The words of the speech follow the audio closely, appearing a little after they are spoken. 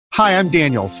Hi, I'm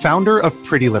Daniel, founder of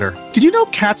Pretty Litter. Did you know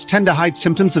cats tend to hide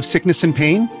symptoms of sickness and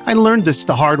pain? I learned this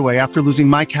the hard way after losing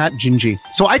my cat, Gingy.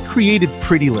 So I created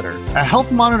Pretty Litter, a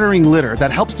health monitoring litter that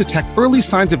helps detect early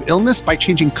signs of illness by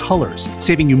changing colors,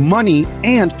 saving you money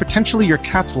and potentially your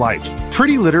cat's life.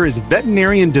 Pretty Litter is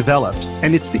veterinarian developed,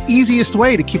 and it's the easiest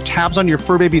way to keep tabs on your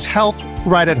fur baby's health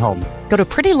right at home. Go to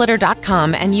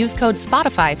prettylitter.com and use code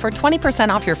SPOTIFY for 20%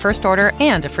 off your first order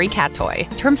and a free cat toy.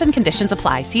 Terms and conditions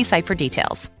apply. See site for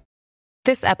details.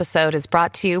 This episode is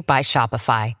brought to you by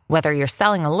Shopify. Whether you're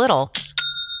selling a little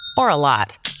or a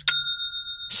lot,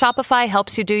 Shopify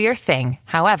helps you do your thing,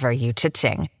 however you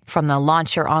cha-ching. From the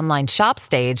launch your online shop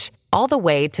stage, all the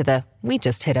way to the we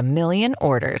just hit 1 million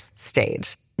orders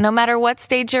stage. No matter what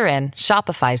stage you're in,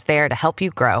 Shopify's there to help you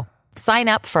grow. Sign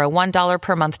up for a $1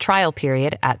 per month trial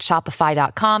period at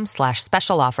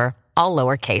shopify.com/special offer, all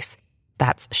lowercase.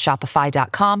 That's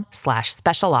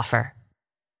shopify.com/special offer.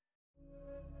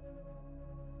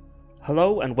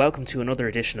 Hello and welcome to another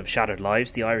edition of Shattered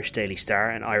Lives, the Irish Daily Star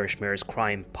and Irish Mirror's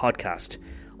crime podcast.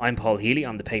 I'm Paul Healy,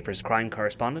 I'm the paper's crime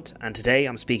correspondent, and today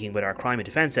I'm speaking with our crime and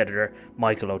defence editor,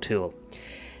 Michael O'Toole.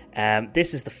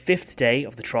 This is the fifth day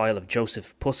of the trial of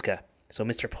Joseph Puska. So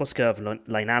Mr. Puska of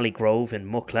Lynalley Grove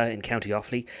in Mucklagh in County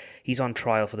Offaly, he's on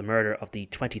trial for the murder of the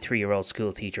 23-year-old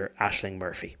school teacher Ashling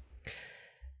Murphy.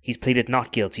 He's pleaded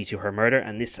not guilty to her murder,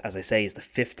 and this, as I say, is the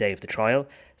fifth day of the trial.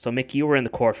 So Mick, you were in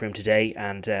the courtroom today,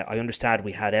 and I understand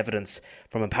we had evidence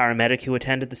from a paramedic who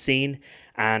attended the scene,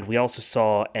 and we also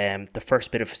saw the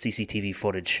first bit of CCTV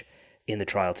footage in the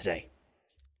trial today.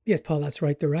 Yes, Paul, that's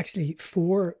right. There were actually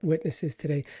 4 witnesses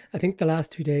today. I think the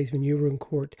last 2 days when you were in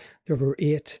court, there were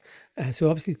 8.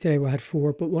 So obviously today we had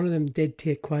 4, but one of them did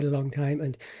take quite a long time.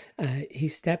 And he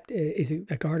stepped, is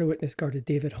a Garda witness, Garda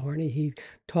David Harney. He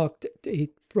brought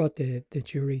the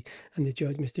jury and the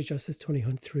judge, Mr. Justice Tony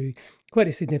Hunt, through quite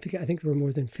a significant, I think there were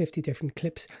more than 50 different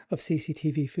clips of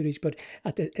CCTV footage. But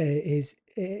at his,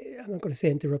 I'm not going to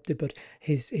say interrupted, but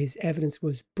his evidence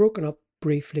was broken up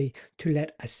briefly to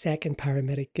let a second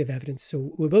paramedic give evidence.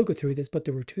 So we will go through this, but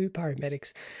there were 2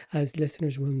 paramedics, as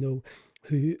listeners will know,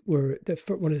 who were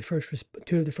two of the first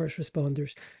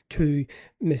responders to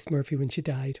Miss Murphy when she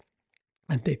died,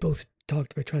 and they both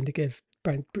talked about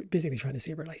basically trying to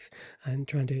save her life and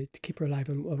trying to keep her alive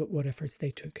and what efforts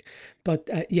they took. But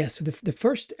so the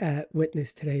first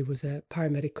witness today was a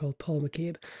paramedic called Paul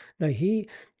McCabe. Now he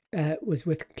was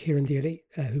with Kieran Daly,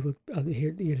 who will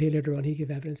hear later on. He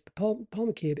gave evidence. But Paul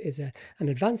McCabe is an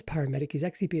advanced paramedic. He's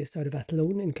actually based out of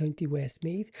Athlone in County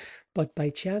Westmeath. But by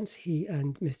chance, he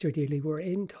and Mr. Daly were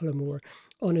in Tullamore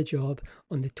on a job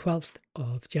on the 12th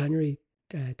of January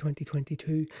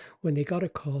 2022 when they got a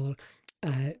call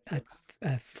at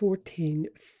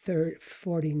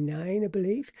 14:49, I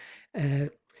believe,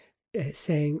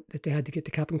 saying that they had to get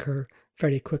to Captain Kerr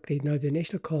very quickly. Now, the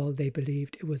initial call, they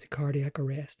believed it was a cardiac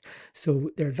arrest. So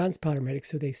they're advanced paramedics,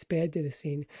 so they sped to the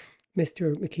scene.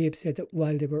 Mr. McCabe said that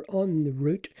while they were on the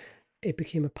route, it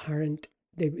became apparent,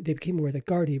 they became aware that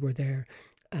Gardaí were there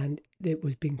and it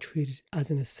was being treated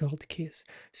as an assault case.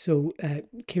 So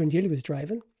Kieran Daly was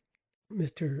driving.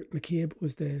 Mr. McCabe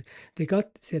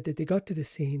said that they got to the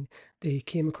scene. They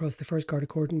came across the first Garda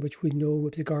cordon, which we know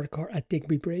was a Garda car at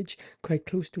Digby Bridge, quite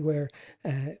close to where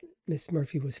Miss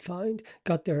Murphy was found.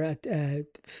 Got there at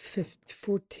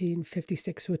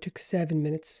 14:56, so it took 7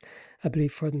 minutes, I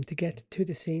believe, for them to get to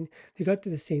the scene. They got to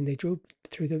the scene. They drove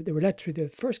through they were led through the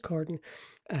first cordon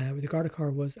where the Garda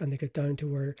car was, and they got down to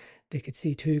where they could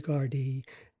see 2 Gardaí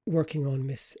working on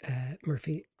Miss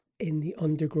Murphy in the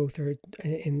undergrowth or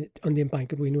on the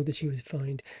embankment. We know that she was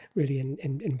found really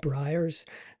in briars.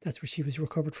 That's where she was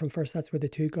recovered from first. That's where the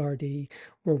 2 Gardaí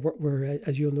were,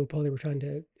 as you'll know, Paul, they were trying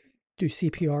to do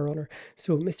CPR on her.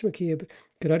 So Mr. McCabe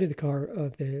got out of the car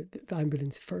of the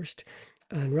ambulance first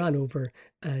and ran over,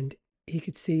 and he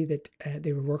could see that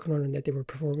they were working on her and that they were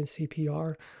performing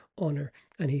CPR on her.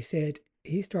 And he said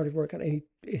he started working, and he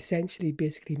essentially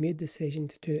basically made the decision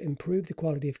to improve the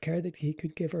quality of care that he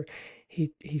could give her.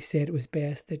 He said it was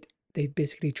best that they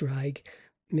basically drag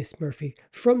Miss Murphy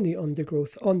from the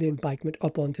undergrowth on the embankment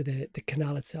up onto the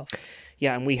canal itself.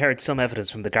 Yeah, and we heard some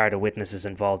evidence from the Garda witnesses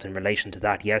involved in relation to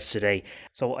that yesterday.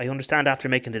 So I understand after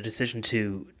making the decision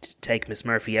to take Miss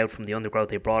Murphy out from the undergrowth,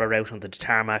 they brought her out onto the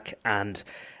tarmac and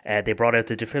they brought out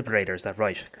the defibrillator. Is that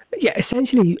right? Yeah,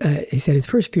 essentially, he said his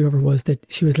first view of her was that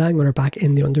she was lying on her back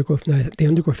in the undergrowth. Now, the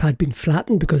undergrowth had been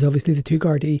flattened because obviously the 2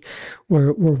 Gardaí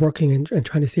were working and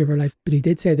trying to save her life. But he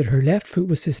did say that her left foot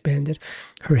was suspended,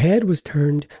 her head was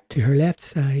turned to her left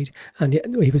side, and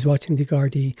he was watching the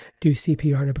Gardaí do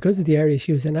CPR. Now, because of the area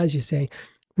she was in, as you say,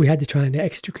 we had to try and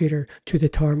extricate her to the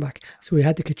tarmac. So we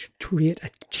had to create a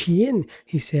chain,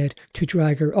 he said, to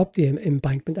drag her up the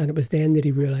embankment. And it was then that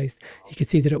he realised he could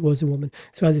see that it was a woman.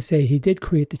 So as I say, he did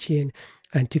create the chain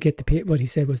and to get what he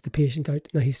said was the patient out.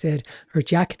 Now, he said her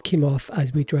jacket came off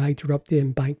as we dragged her up the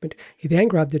embankment. He then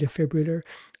grabbed the defibrillator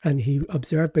and he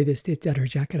observed by this stage that her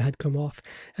jacket had come off.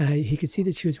 He could see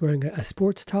that she was wearing a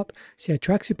sports top. She had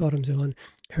tracksuit bottoms on.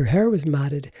 Her hair was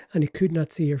matted and he could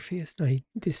not see her face. Now, he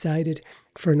decided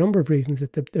for a number of reasons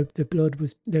that the blood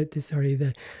was,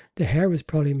 the hair was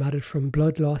probably matted from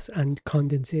blood loss and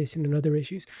condensation and other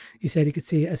issues. He said he could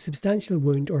see a substantial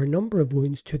wound or a number of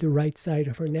wounds to the right side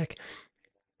of her neck.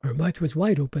 Her mouth was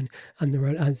wide open, and there were,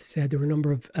 as I said, there were a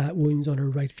number of wounds on her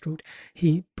right throat.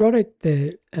 He brought out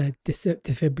the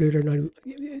defibrillator. Now,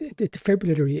 the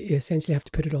defibrillator, you essentially have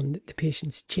to put it on the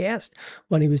patient's chest.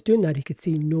 When he was doing that, he could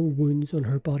see no wounds on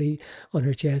her body, on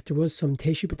her chest. There was some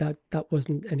tissue, but that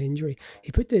wasn't an injury.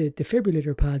 He put the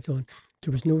defibrillator pads on.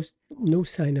 There was no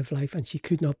sign of life, and she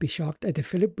could not be shocked. A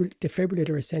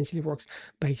defibrillator essentially works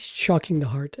by shocking the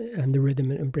heart and the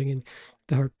rhythm and bringing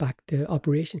the heart back to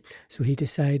operation. So he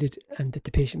decided and that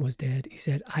the patient was dead. He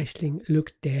said Ashling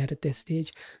looked dead at this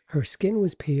stage. Her skin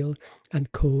was pale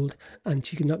and cold, and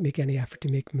she could not make any effort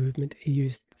to make movement. He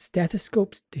used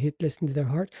stethoscopes to listen to their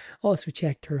heart, also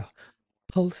checked her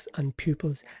pulse and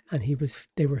pupils, and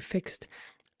they were fixed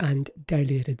and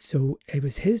dilated. So it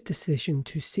was his decision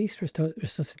to cease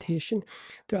resuscitation.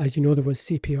 As you know, there was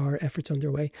CPR efforts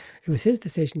underway. It was his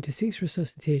decision to cease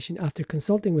resuscitation after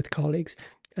consulting with colleagues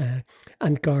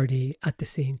and Gardaí at the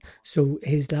scene. So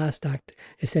his last act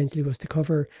essentially was to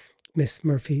cover Miss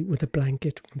Murphy with a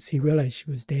blanket once he realised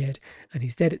she was dead. And he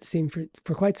stayed at the scene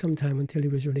for quite some time until he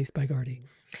was released by Gardaí.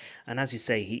 And as you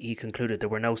say, he concluded there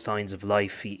were no signs of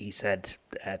life. He said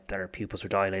that her pupils were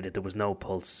dilated, there was no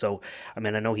pulse. So, I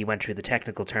mean, I know he went through the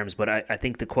technical terms, but I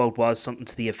think the quote was something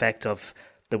to the effect of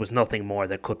there was nothing more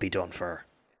that could be done for her.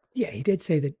 Yeah, he did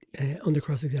say that under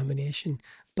cross-examination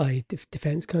by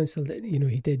defence counsel that,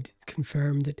 he did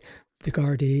confirm that the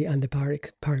Gardaí and the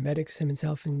paramedics,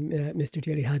 himself and Mr.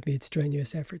 Daly, had made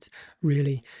strenuous efforts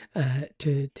really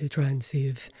to try and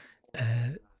save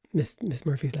Miss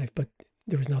Murphy's life, but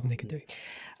there was nothing they could do.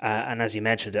 And as you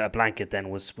mentioned, a blanket then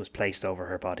was placed over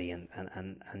her body,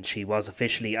 and she was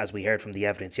officially, as we heard from the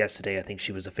evidence yesterday, I think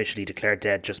she was officially declared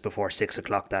dead just before 6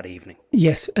 o'clock that evening.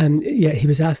 Yes, he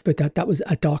was asked about that. That was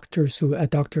a doctor, so a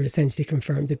doctor essentially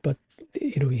confirmed it, but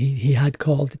he had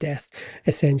called the death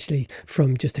essentially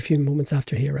from just a few moments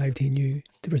after he arrived. He knew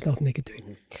there was nothing they could do.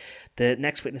 Mm-hmm. The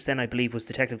next witness then, I believe, was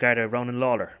Detective Garda Ronan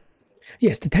Lawler.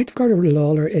 Yes, Detective Garda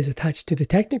Lawler is attached to the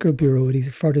Technical Bureau.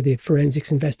 He's part of the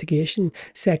Forensics Investigation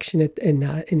section in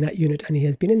that unit, and he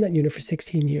has been in that unit for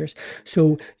 16 years.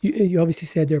 So you obviously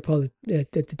said there, Paul,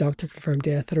 that the doctor confirmed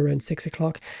death at around 6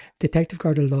 o'clock. Detective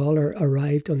Garda Lawler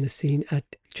arrived on the scene at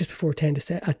just before 10 to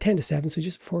 7, so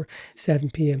just before 7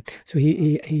 p.m. So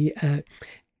he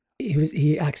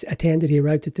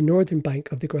arrived at the northern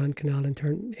bank of the Grand Canal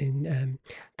in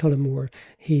Tullamore.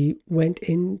 He went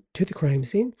into the crime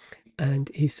scene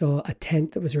and he saw a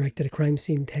tent that was erected, a crime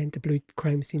scene tent, a blue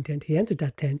crime scene tent. He entered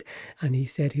that tent and he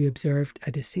said he observed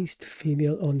a deceased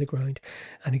female on the ground.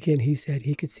 And again, he said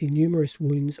he could see numerous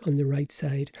wounds on the right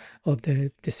side of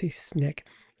the deceased's neck.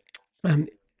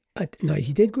 Now,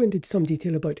 he did go into some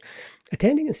detail about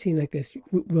attending a scene like this.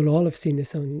 We'll all have seen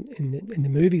this in the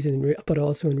movies, but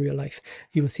also in real life.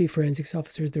 You will see forensics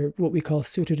officers, they're what we call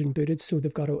suited and booted. So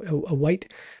they've got a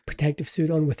white protective suit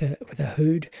on with a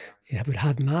hood. They would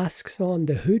have masks on.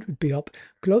 The hood would be up.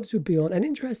 Gloves would be on. And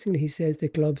interestingly, he says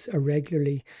that gloves are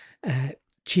regularly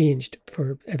changed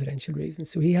for evidential reasons.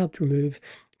 So he helped remove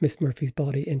Miss Murphy's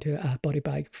body into a body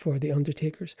bag for the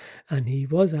undertakers. And he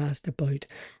was asked about...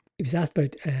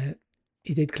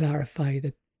 he did clarify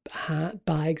that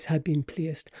bags had been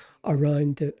placed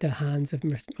around the hands of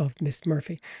Miss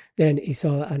Murphy. Then he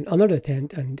saw another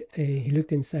tent and he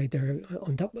looked inside there.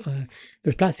 On top, there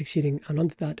was plastic sheeting, and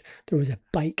under that there was a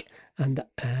bike. And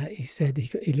he said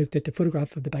he looked at the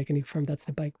photograph of the bike and he confirmed that's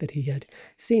the bike that he had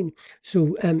seen.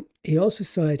 So he also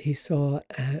saw it. He saw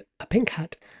a pink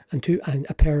hat and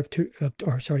a pair of two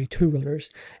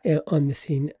runners on the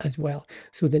scene as well.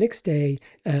 So the next day,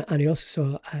 and he also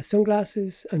saw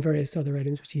sunglasses and various other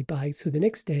items which he bagged. So the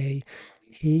next day,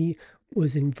 he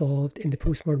was involved in the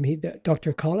postmortem.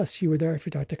 Dr. Collis, you were there for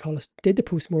Dr. Collis, did the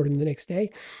postmortem the next day,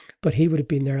 but he would have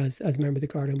been there as a member of the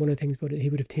guard. And one of the things, he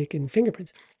would have taken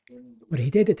fingerprints. But he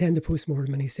did attend the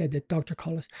post-mortem, and he said that Dr.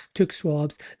 Collis took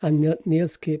swabs and nail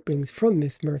scrapings from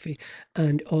Miss Murphy,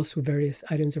 and also various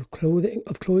items of clothing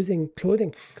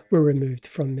were removed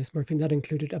from Miss Murphy, and that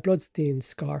included a blood-stained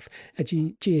scarf, a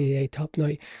GAA top.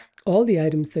 Now, all the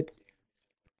items that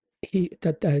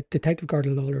Detective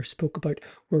Gardner Lawler spoke about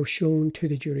were shown to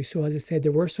the jury. So as I said,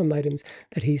 there were some items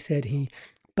that he said he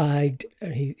bagged,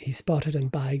 he spotted and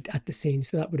bagged at the scene.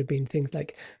 So that would have been things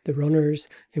like the runners,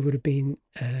 it would have been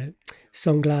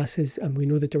sunglasses, and we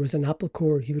know that there was an apple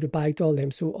core. He would have bagged all them.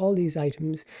 So all these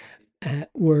items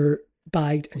were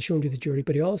bagged and shown to the jury,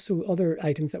 but he also, other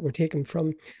items that were taken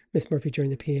from Miss Murphy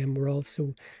during the PM were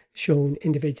also shown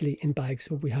individually in bags.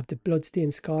 So we have the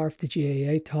bloodstained scarf, the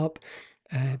GAA top,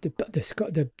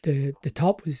 the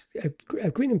top was a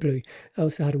green and blue. I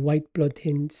also had a white blood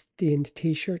stained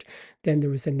T-shirt. Then there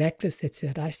was a necklace that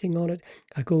said Ashling on it,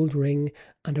 a gold ring,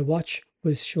 and a watch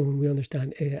was shown. We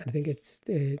understand. I think it's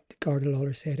Gardner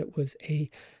Lawler said it was a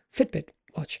Fitbit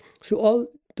watch. So all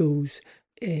those.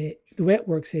 The way it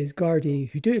works is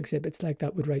Gardaí who do exhibits like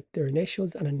that would write their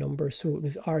initials and a number. So it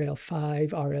was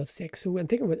RL5, RL6. So when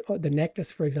thinking about the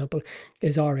necklace, for example,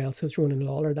 is RL. So it's Ronan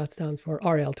Lawler. That stands for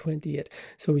RL28.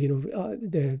 So,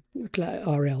 the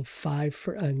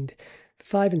RL5 and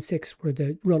 5 and 6 were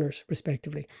the runners,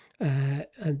 respectively.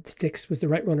 And 6 was the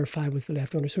right runner, 5 was the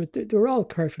left runner. So they were all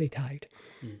carefully tied.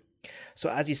 So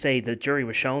as you say, the jury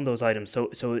was shown those items.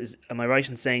 So am I right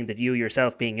in saying that you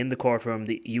yourself, being in the courtroom,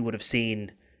 that you would have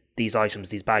seen these items,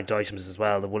 these bagged items as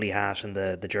well, the woolly hat and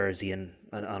the jersey and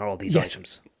all these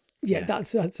items? Yeah,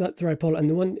 that's right, Paul. And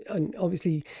the one, and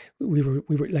obviously we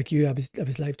were like you. I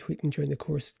was live tweeting during the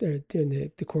course there, during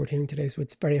the court hearing today. So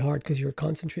it's very hard because you're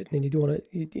concentrating and you don't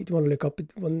want to look up. But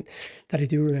one that I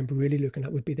do remember really looking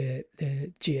at would be the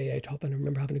GAA top, and I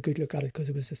remember having a good look at it because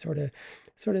it was a sort of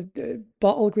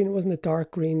bottle green. It wasn't a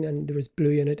dark green, and there was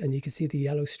blue in it, and you could see the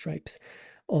yellow stripes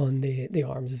on the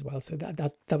arms as well. So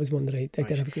that was one that I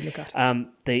did have a good look at.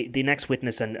 The next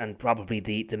witness and probably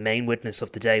the main witness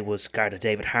of the day was Garda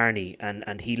David Harney,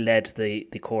 and he led the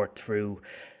court through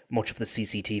much of the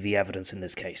CCTV evidence in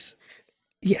this case.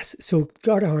 Yes, so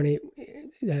Garda Harney,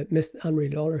 Miss Anne-Marie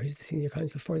Lawler, who's the senior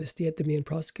counsel for the state, the main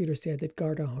prosecutor, said that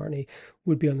Garda Harney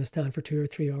would be on the stand for 2 or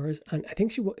 3 hours, and I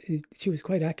think she was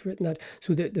quite accurate in that.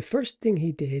 So the first thing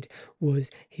he did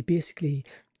was he basically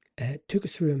took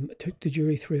the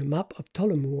jury through a map of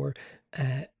Tullamore,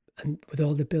 and with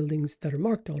all the buildings that are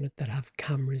marked on it that have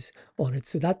cameras on it.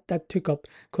 So that took up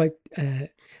quite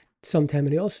some time,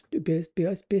 and they also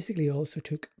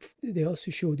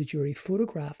showed the jury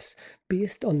photographs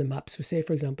based on the map. So say,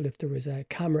 for example, if there was a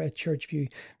camera at Church View,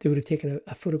 they would have taken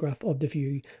a photograph of the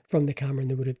view from the camera,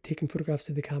 and they would have taken photographs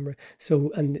of the camera.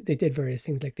 So, and they did various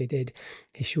things like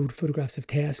he showed photographs of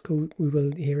Tesco. We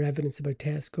will hear evidence about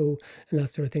Tesco and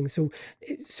that sort of thing. So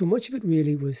much of it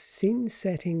really was scene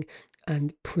setting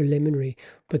and preliminary.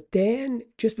 But then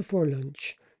just before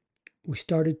lunch, we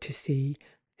started to see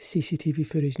CCTV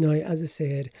footage. Now, as I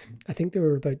said, I think there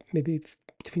were about maybe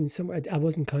between somewhere, I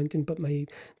wasn't counting, but my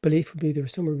belief would be there were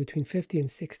somewhere between 50 and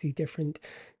 60 different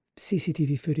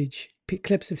CCTV footage,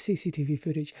 clips of CCTV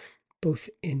footage, both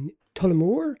in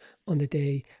Tullamore on the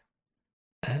day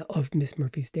of Miss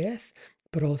Murphy's death,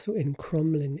 but also in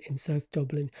Crumlin in South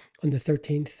Dublin on the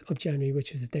 13th of January,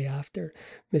 which was the day after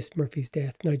Miss Murphy's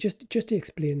death. Now, just to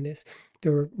explain this,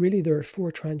 there are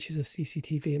 4 tranches of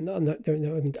CCTV, and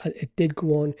it did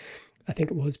go on. I think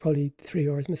it was probably 3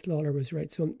 hours. Miss Lawler was right.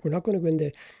 So we're not going to go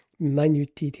into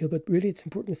minute detail, but really it's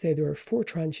important to say there are 4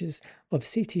 tranches of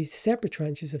separate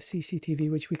tranches of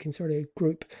CCTV, which we can sort of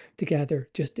group together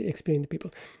just to explain to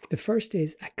people. The first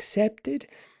is accepted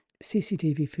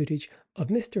CCTV footage of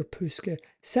Mr. Puska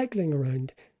cycling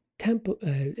around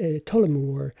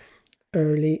Tullamore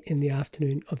early in the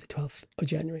afternoon of the 12th of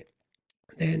January.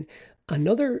 Then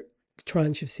another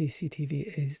tranche of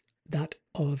CCTV is that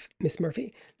of Miss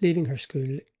Murphy leaving her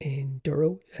school in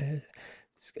Durrow,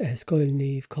 Scoil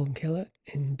Neve Colmcilla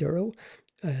in Durrow,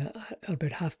 at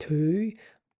about 2:30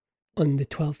 on the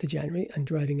 12th of January and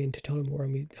driving into Tullamore,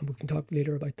 and we can talk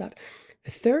later about that.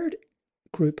 The third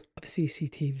group of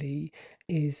CCTV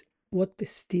is what the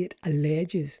state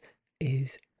alleges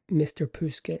is Mr.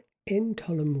 Puska in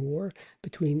Tullamore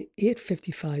between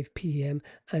 8:55 p.m.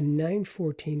 and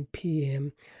 9:14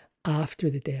 p.m. after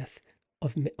the death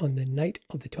on the night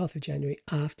of the 12th of January,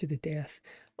 after the death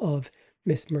of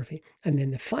Miss Murphy. And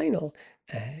then the final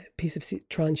piece of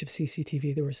tranche of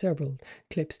CCTV, there were several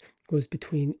clips, goes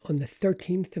between on the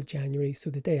 13th of January, so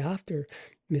the day after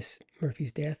Miss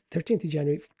Murphy's death, 13th of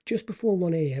January, just before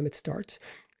 1 a.m. it starts,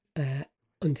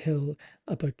 until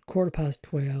about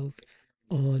 12:15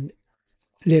 on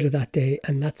later that day,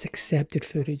 and that's accepted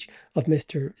footage of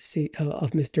Mr.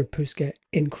 Puska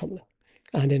in Crumlin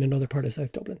and in another part of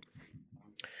South Dublin.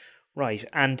 Right,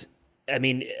 and I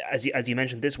mean, as you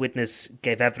mentioned, this witness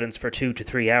gave evidence for 2 to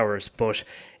 3 hours, but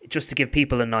just to give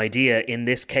people an idea, in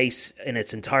this case, in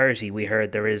its entirety, we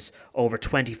heard there is over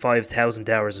 25,000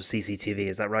 hours of CCTV.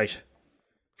 Is that right?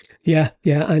 Yeah,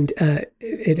 and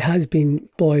it has been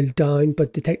boiled down,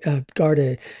 but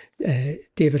Garda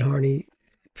David Harney,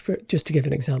 just to give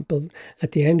an example,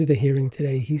 at the end of the hearing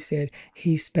today, he said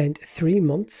he spent 3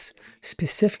 months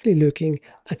specifically looking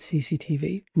at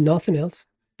CCTV, nothing else.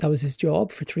 That was his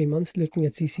job for 3 months, looking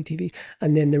at CCTV.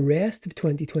 And then the rest of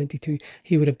 2022,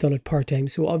 he would have done it part-time.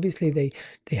 So obviously they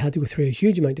had to go through a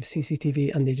huge amount of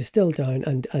CCTV, and they distilled down.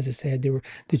 And as I said,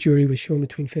 the jury was shown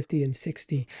between 50 and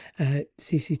 60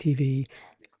 CCTV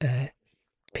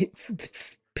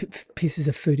pieces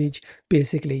of footage,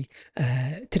 basically,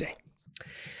 today.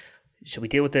 Should we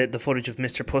deal with the footage of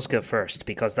Mr. Puska first?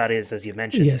 Because that is, as you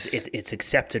mentioned, yes. it's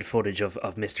accepted footage of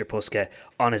Mr. Puska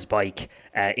on his bike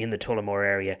in the Tullamore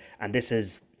area. And this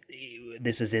is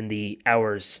in the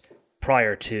hours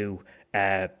prior to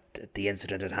the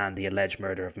incident at hand, the alleged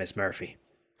murder of Miss Murphy.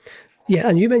 Yeah,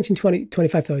 and you mentioned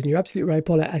 25,000. You're absolutely right,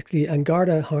 Paula. Actually, and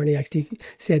Garda Harney actually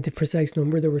said the precise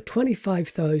number. There were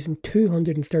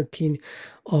 25,213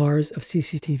 hours of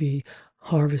CCTV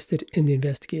harvested in the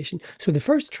investigation. So the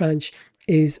first tranche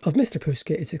is of Mr.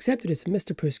 Puska. It's accepted it's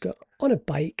Mr. Puska on a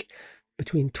bike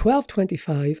between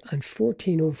 12:25 and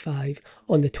 14:05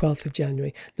 on the 12th of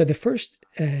January. Now, the first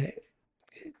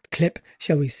clip,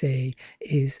 shall we say,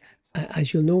 is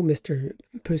as you'll know, Mr.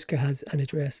 Puska has an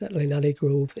address at Lynally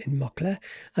Grove in Muckla,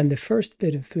 and the first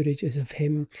bit of footage is of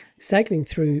him cycling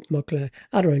through Muckla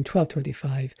at around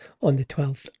 12:25 on the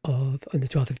 12th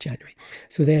of January.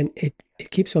 So then it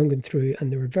keeps on going through,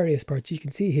 and there are various parts. You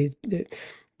can see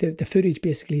the footage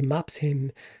basically maps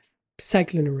him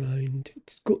cycling around,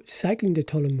 cycling to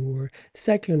Tullamore,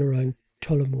 cycling around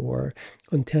Tullamore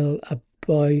until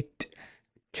about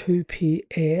 2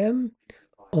 p.m.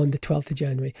 on the 12th of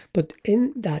January. But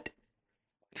in that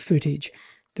footage,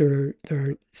 there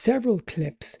are several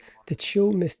clips that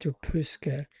show Mr.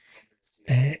 Puska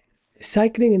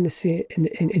cycling in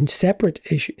separate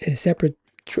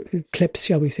clips,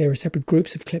 shall we say, or separate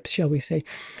groups of clips, shall we say.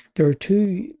 There are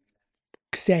two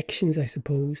sections, I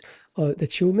suppose,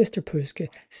 that show Mr. Puska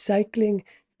cycling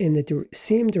in the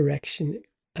same direction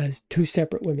as two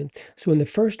separate women. So in the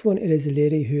first one, it is a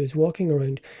lady who is walking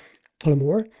around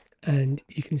Tullamore, and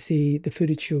you can see the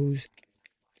footage shows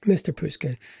Mr.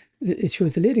 Puska. It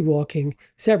shows the lady walking,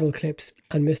 several clips,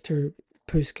 and Mr.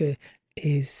 Puska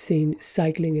is seen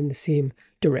cycling in the same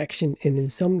direction. And in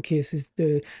some cases,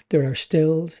 there are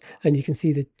stills, and you can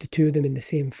see the two of them in the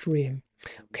same frame.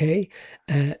 Okay.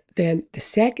 Then the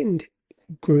second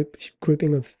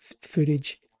grouping of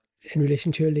footage in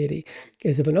relation to a lady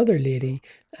is of another lady.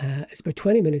 It's about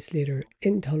 20 minutes later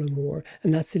in Tullamore,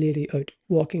 and that's the lady out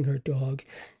walking her dog.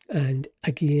 And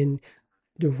again,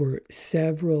 there were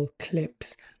several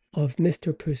clips of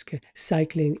Mr. Puska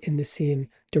cycling in the same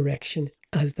direction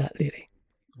as that lady.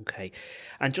 Okay.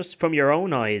 And just from your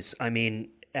own eyes, I mean,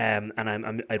 and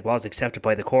it was accepted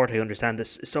by the court, I understand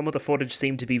this, some of the footage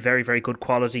seemed to be very, very good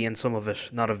quality, and some of it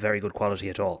not of very good quality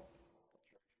at all.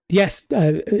 Yes,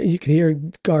 you could hear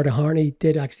Garda Harney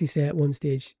did actually say at one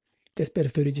stage, this bit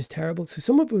of footage is terrible. So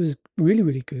some of it was really,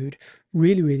 really good,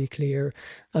 really, really clear,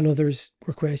 and others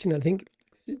were questioned. I think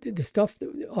the stuff,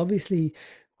 obviously,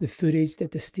 the footage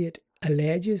that the state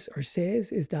alleges or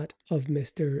says is that of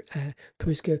Mr.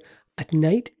 Puska at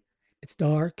night. It's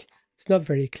dark. It's not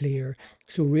very clear.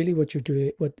 So really what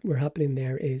we're happening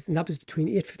there is, and that was between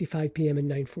 8:55 p.m. and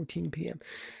 9:14 p.m.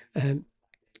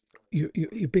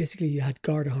 You basically, you had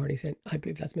Garda Harney saying, I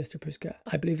believe that's Mr. Puska.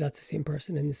 I believe that's the same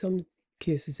person. And in some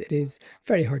cases, it is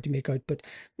very hard to make out. But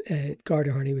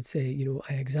Garda Harney would say,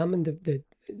 I examined the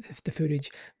footage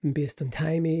based on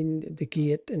timing, the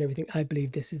gait and everything. I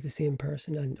believe this is the same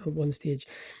person. And at one stage,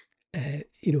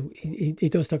 he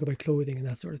does talk about clothing and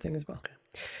that sort of thing as well. Okay.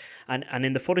 And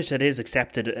in the footage that is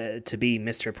accepted to be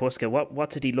Mr. Puska, what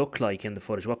did he look like in the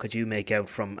footage? What could you make out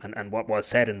from and what was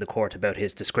said in the court about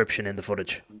his description in the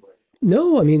footage?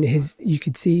 No, I mean, you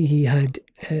could see he had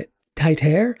tight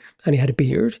hair and he had a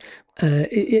beard.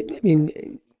 It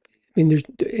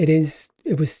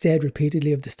was said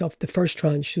repeatedly of the first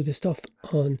tranche, so the stuff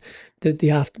on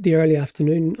the early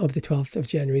afternoon of the 12th of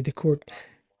January, the court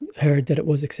heard that it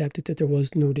was accepted, that there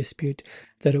was no dispute,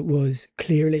 that it was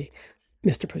clearly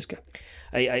Mr. Puska.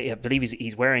 I believe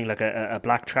he's wearing like a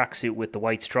black tracksuit with the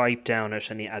white stripe down it,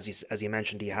 and as you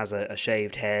mentioned, he has a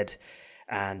shaved head.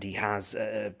 and he has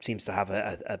seems to have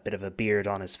a bit of a beard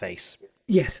on his face.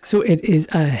 Yes, so it is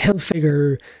a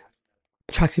Hilfiger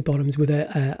tracksuit bottoms with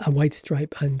a white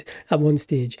stripe, and at one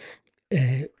stage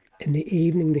in the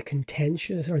evening, the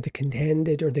contentious or the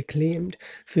contended or the claimed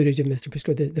footage of Mr.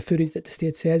 Puska, the footage that the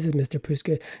state says is Mr.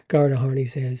 Puska, Garda Harney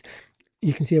says,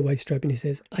 you can see a white stripe, and he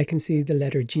says, I can see the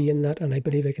letter G in that, and I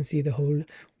believe I can see the whole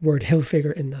word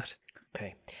Hilfiger in that.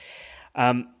 Okay.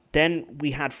 Then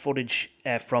we had footage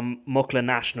from Muckla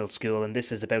National School, and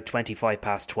this is about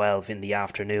 12:25 in the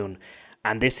afternoon,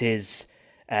 and this is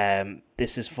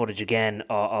footage again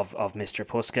of Mr.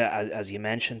 Puska, as you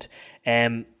mentioned.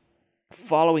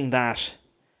 Following that,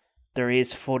 there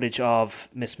is footage of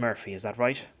Miss Murphy. Is that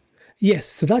right? Yes.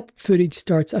 So that footage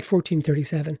starts at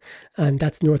 14:37, and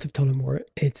that's north of Tullamore.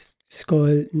 It's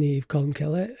Scoil Neve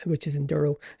Colmkilla, which is in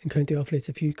Durrow in County Offaly. It's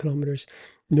a few kilometres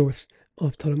north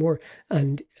of Tullamore.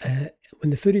 And when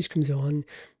the footage comes on,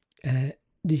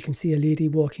 you can see a lady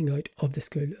walking out of the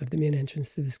school, of the main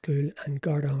entrance to the school, and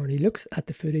Garda Harney looks at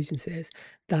the footage and says,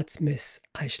 that's Miss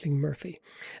Ashling Murphy.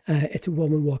 It's a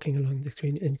woman walking along the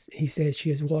screen, and he says she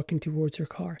is walking towards her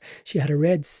car. She had a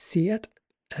red Seat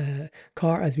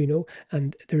car, as we know,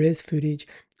 and there is footage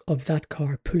of that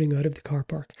car pulling out of the car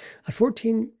park. At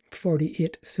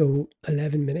 14:48, so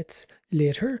 11 minutes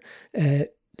later,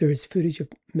 there is footage of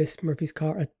Miss Murphy's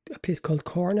car at a place called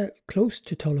Corna, close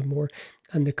to Tullamore,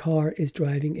 and the car is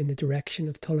driving in the direction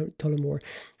of Tullamore.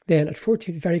 Then at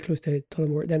 14, very close to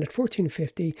Tullamore, then at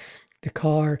 14:50, the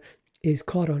car is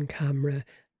caught on camera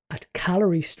at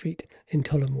Callery Street in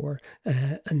Tullamore,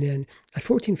 and then at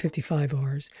 14:55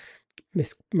 hours,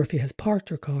 Miss Murphy has parked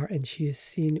her car and she is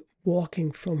seen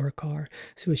walking from her car.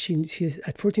 So she is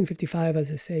at 14:55,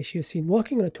 as I say, she is seen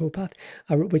walking on a towpath,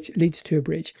 which leads to a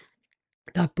bridge.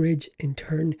 That bridge in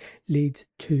turn leads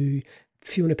to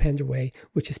Fiona Pender Way,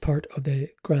 which is part of the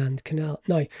Grand Canal.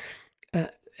 Now,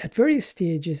 at various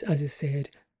stages, as I said,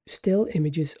 still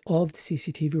images of the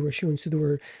CCTV were shown. So there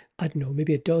were, I don't know,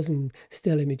 maybe a dozen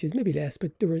still images, maybe less,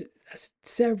 but there were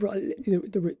several,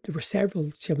 there were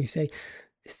several, shall we say,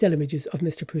 still images of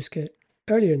Mr. Puska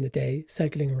earlier in the day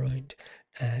cycling around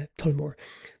Tullamore.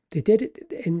 They did it,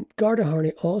 and Garda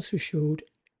Harney also showed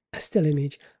a still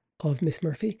image of Miss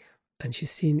Murphy, and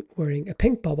she's seen wearing a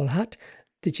pink bobble hat,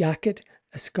 the jacket,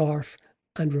 a scarf,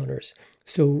 and runners.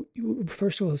 So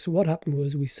first of all, so what happened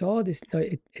was we saw this. Now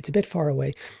it's a bit far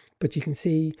away, but you can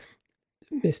see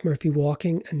Miss Murphy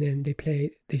walking, and then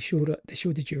they showed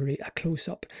the jury a close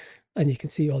up, and you can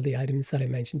see all the items that I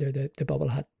mentioned there: the bobble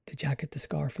hat, the jacket, the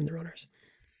scarf, and the runners.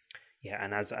 Yeah,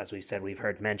 and as we've said, we've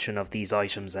heard mention of these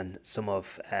items, and some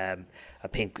of a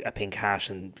pink hat,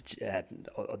 and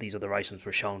these other items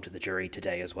were shown to the jury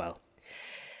today as well.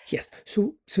 Yes.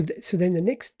 So then the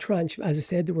next tranche, as I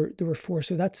said, there were four.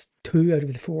 So that's 2 out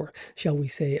of the 4, shall we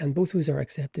say, and both of those are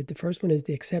accepted. The first one is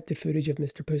the accepted footage of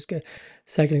Mr. Puska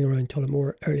cycling around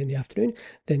Tullamore early in the afternoon.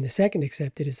 Then the second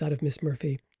accepted is that of Miss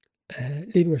Murphy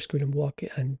leaving her school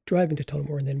and driving to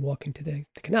Tullamore and then walking to the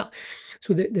canal.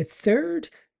 So the third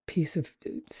piece of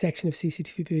section of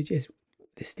CCTV footage is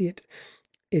the state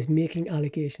is making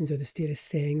allegations, or the state is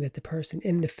saying that the person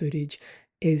in the footage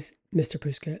is Mr.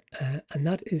 Puska, and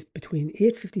that is between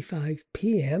 8:55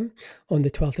 p.m. on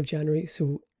the 12th of January.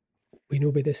 So we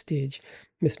know by this stage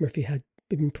Miss Murphy had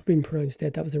been pronounced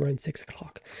dead. That was around 6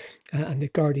 o'clock, and the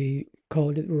Gardaí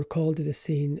were called to the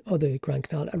scene of the Grand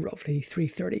Canal at roughly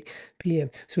 3:30 p.m.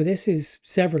 So this is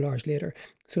several hours later.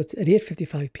 So it's at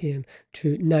 8:55 p.m.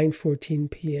 to 9:14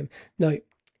 p.m. Now,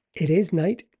 it is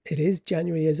night.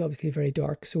 January is obviously very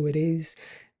dark. So it is,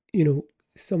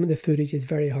 some of the footage is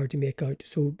very hard to make out.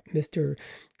 So Mr.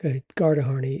 Garda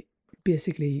Harney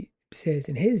basically says,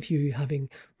 in his view, having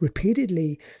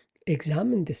repeatedly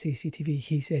examined the CCTV,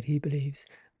 he said he believes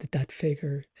that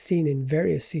figure seen in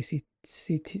various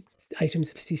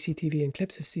items of CCTV and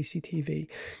clips of CCTV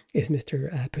is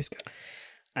Mr. Puska.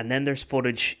 And then there's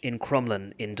footage in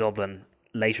Crumlin in Dublin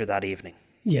later that evening.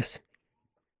 Yes.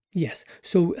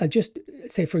 So I'll just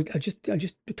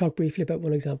talk briefly about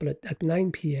one example. At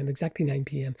 9 p.m, exactly 9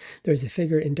 p.m, there's a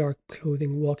figure in dark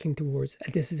clothing walking towards,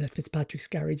 this is at Fitzpatrick's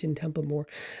garage in Templemore,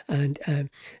 and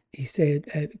he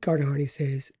said, Garda Harney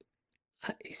says,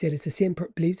 it's the same,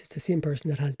 believes it's the same person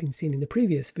that has been seen in the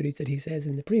previous footage that he says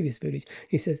in the previous footage.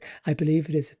 He says, I believe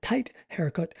it is a tight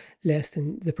haircut,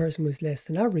 the person was less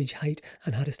than average height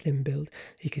and had a slim build.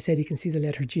 He said he can see the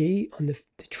letter G on the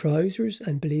trousers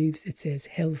and believes it says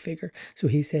Hilfiger. So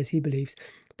he says he believes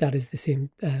that is the same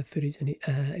footage, and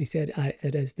he said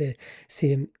it is the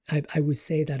same. I would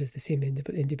say that is the same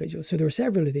individual. So there are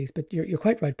several of these, but you're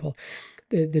quite right, Paul.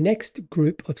 The next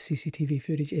group of CCTV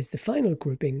footage is the final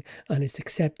grouping, and it's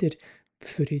accepted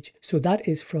footage. So that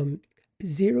is from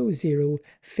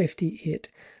 00:58,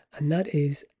 and that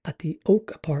is at the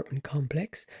Oak apartment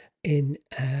complex in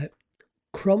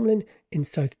Crumlin in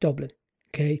South Dublin.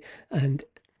 Okay, and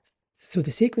so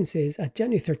the sequence is at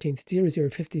January 13th,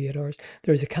 00:58 hours,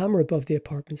 there's a camera above the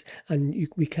apartments, and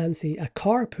we can see a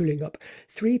car pulling up.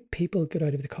 3 people get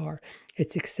out of the car.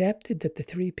 It's accepted that the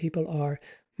 3 people are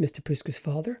Mr. Puska's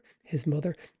father, his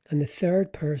mother, and the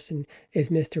third person is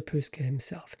Mr. Puska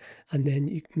himself. And then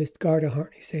Mr. Garda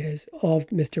Hartney says of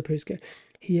Mr. Puska,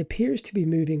 he appears to be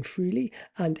moving freely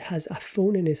and has a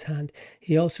phone in his hand.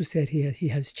 He also said he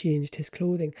has changed his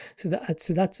clothing. So that's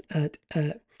at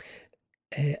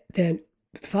then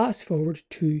fast forward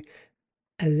to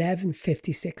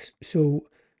 11:56, so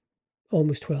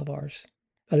almost 12 hours.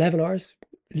 11 hours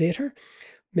later,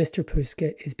 Mr.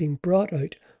 Puska is being brought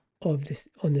out of this,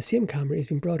 on the same camera, he's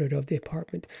being brought out of the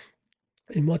apartment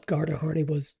in what Garda Harney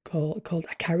was called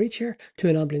a carry chair to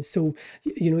an ambulance. So,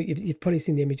 you've probably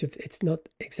seen the image of, it's not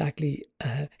exactly,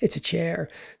 it's a chair,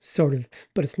 sort of,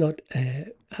 but it's not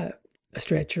a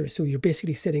stretcher. So you're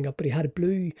basically sitting up, but he had a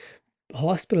blue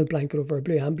hospital blanket over, a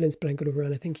blue ambulance blanket over,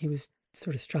 and I think he was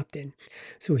sort of strapped in.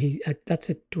 So that's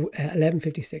at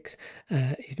 11:56.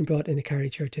 He's been brought in a carry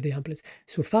chair to the ambulance.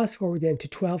 So fast forward then to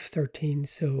 12:13,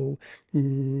 so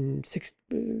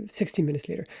 16 minutes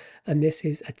later, and this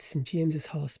is at St. James's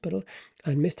Hospital,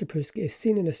 and Mr. Puska is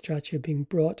seen in a stretcher being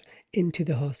brought into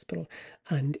the hospital,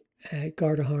 and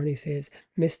Garda Harney says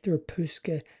Mr.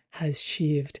 Puska has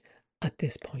shaved at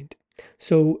this point.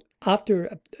 So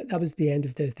after that was the end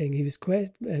of the thing, he was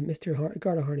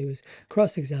Garda Harney was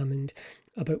cross-examined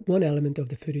about one element of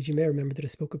the footage. You may remember that I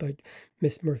spoke about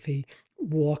Miss Murphy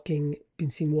being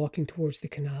seen walking towards the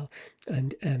canal,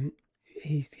 and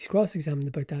he's cross-examined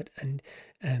about that, and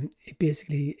it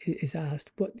basically is asked,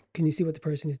 "What can you see what the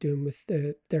person is doing with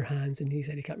their hands?" And he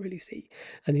said he can't really see.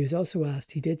 And he was also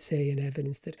asked, he did say in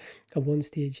evidence that at one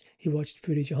stage he watched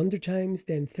footage 100 times,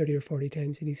 then 30 or 40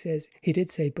 times, and he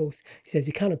did say both. He says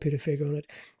he cannot put a figure on it.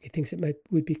 He thinks it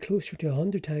would be closer to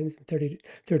 100 times than 30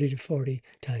 to 40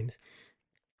 times.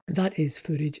 That is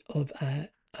footage of an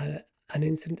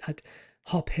incident at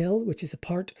Hop Hill, which is a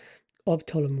part of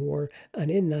Tullamore, and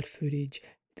in that footage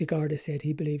the Garda said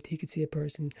he believed he could see a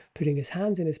person putting his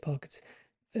hands in his pockets,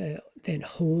 then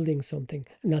holding something,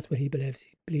 and that's what he believes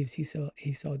he saw.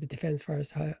 The defence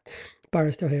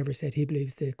barrister, however, said he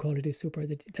believes the quality is so poor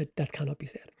that cannot be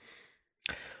said.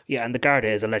 Yeah, and the Garda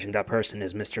is alleging that person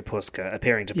is Mr. Puska,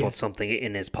 appearing to put something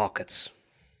in his pockets.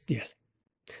 Yes.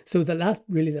 So the last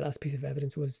piece of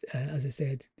evidence was, as I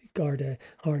said, Garda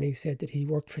Harney said that he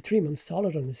worked for 3 months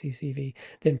solid on the CCTV,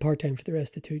 then part-time for the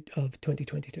rest of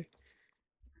 2022.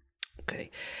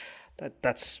 Okay.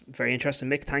 That's very interesting,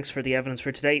 Mick. Thanks for the evidence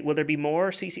for today. Will there be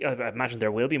more I imagine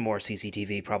there will be more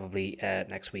CCTV probably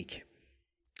next week.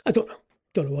 I don't know.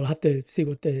 We'll have to see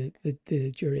what the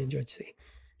jury and judge see.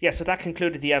 Yeah, so that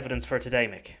concluded the evidence for today,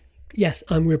 Mick. Yes,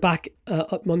 and we're back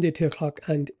at Monday at 2 o'clock,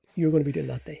 and you're going to be doing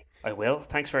that day. I will.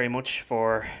 Thanks very much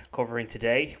for covering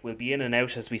today. We'll be in and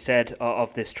out, as we said,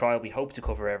 of this trial. We hope to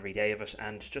cover every day of it,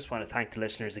 and just want to thank the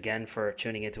listeners again for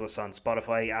tuning into us on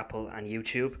Spotify, Apple and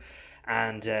YouTube.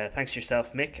 And thanks to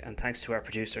yourself, Mick, and thanks to our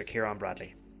producer, Kieran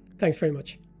Bradley. Thanks very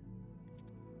much.